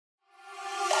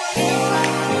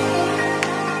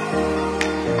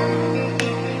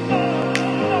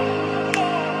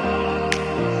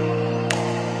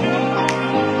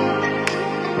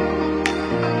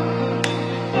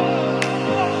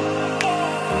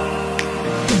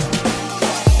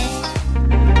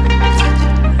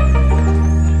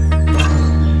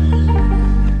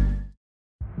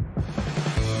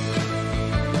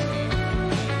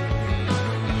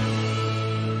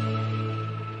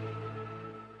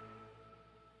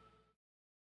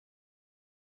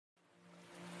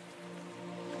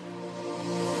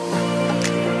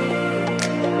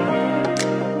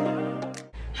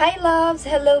loves!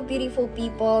 Hello beautiful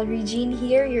people! Regine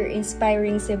here, your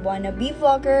inspiring Cebuana bee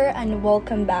vlogger, and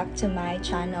welcome back to my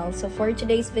channel. So for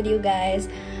today's video guys,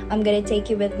 I'm gonna take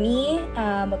you with me.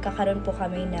 Magkakaroon po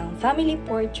kami ng family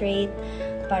portrait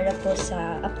para po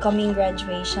sa upcoming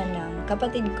graduation ng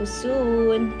kapatid ko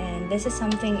soon. And this is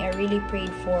something I really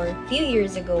prayed for a few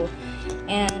years ago.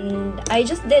 And I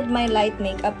just did my light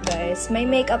makeup guys. May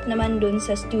makeup naman dun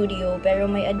sa studio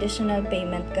pero may additional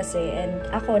payment kasi. And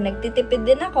ako, nagtitipid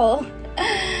din ako.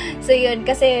 So yun,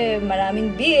 kasi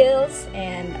maraming bills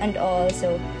and all.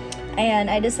 So ayan,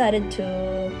 I decided to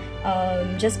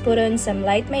just put on some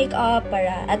light makeup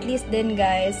para at least din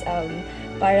guys,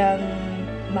 parang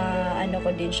ma-ano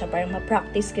ko din siya, parang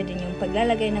ma-practice ko din yung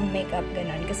paglalagay ng makeup,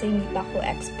 ganun. Kasi hindi pa ako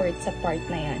expert sa part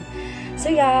na yan.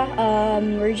 So yeah,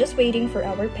 we're just waiting for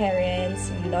our parents,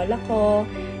 yung lola ko,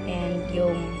 and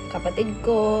yung kapatid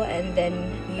ko, and then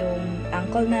yung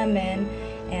uncle namin.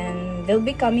 And they'll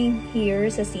be coming here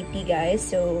sa city, guys.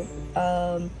 So,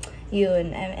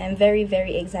 yun, I'm very,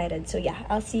 very excited. So yeah,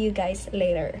 I'll see you guys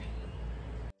later.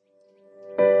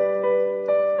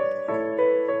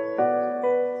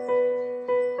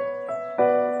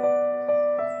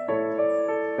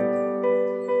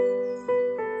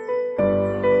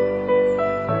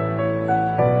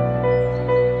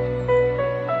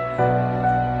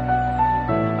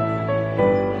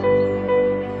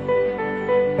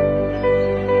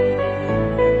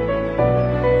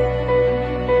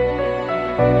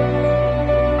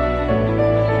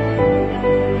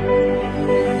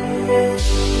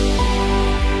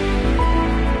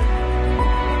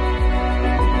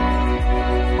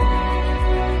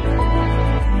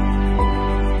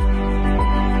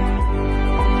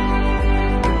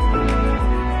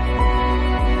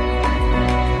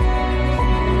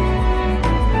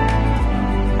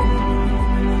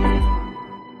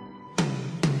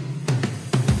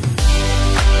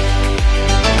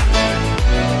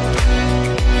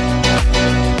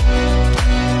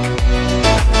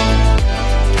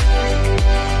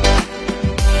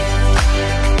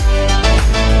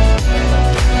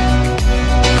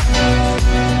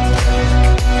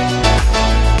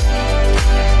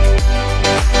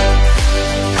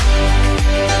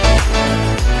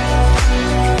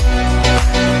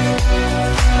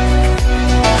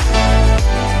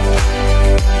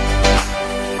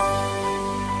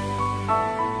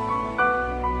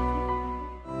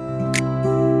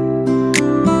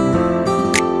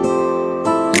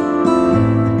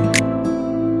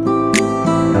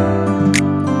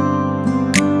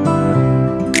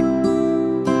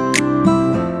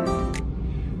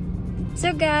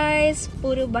 So guys,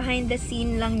 puro behind the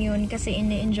scene lang yun kasi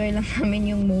ini-enjoy lang namin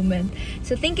yung moment.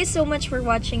 So thank you so much for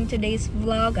watching today's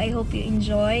vlog. I hope you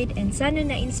enjoyed and sana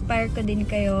na-inspire ko din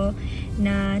kayo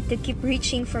na to keep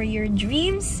reaching for your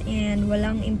dreams and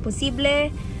walang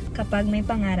imposible kapag may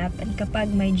pangarap and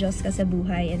kapag may Diyos ka sa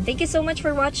buhay. And thank you so much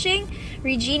for watching.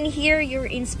 Regine here, your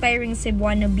inspiring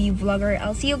Cebuana bee vlogger.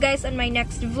 I'll see you guys on my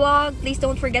next vlog. Please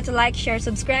don't forget to like, share,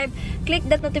 subscribe. Click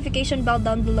that notification bell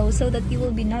down below so that you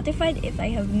will be notified if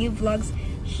I have new vlogs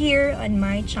here on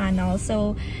my channel.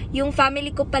 So, yung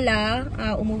family ko pala,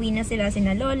 umuwi na sila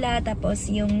sina lola.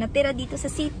 Tapos, yung natira dito sa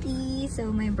city.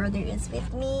 So, my brother is with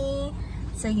me.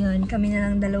 So, yun. Kami na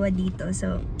lang dalawa dito.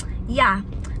 So, yeah.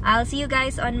 I'll see you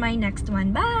guys on my next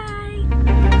one. Bye!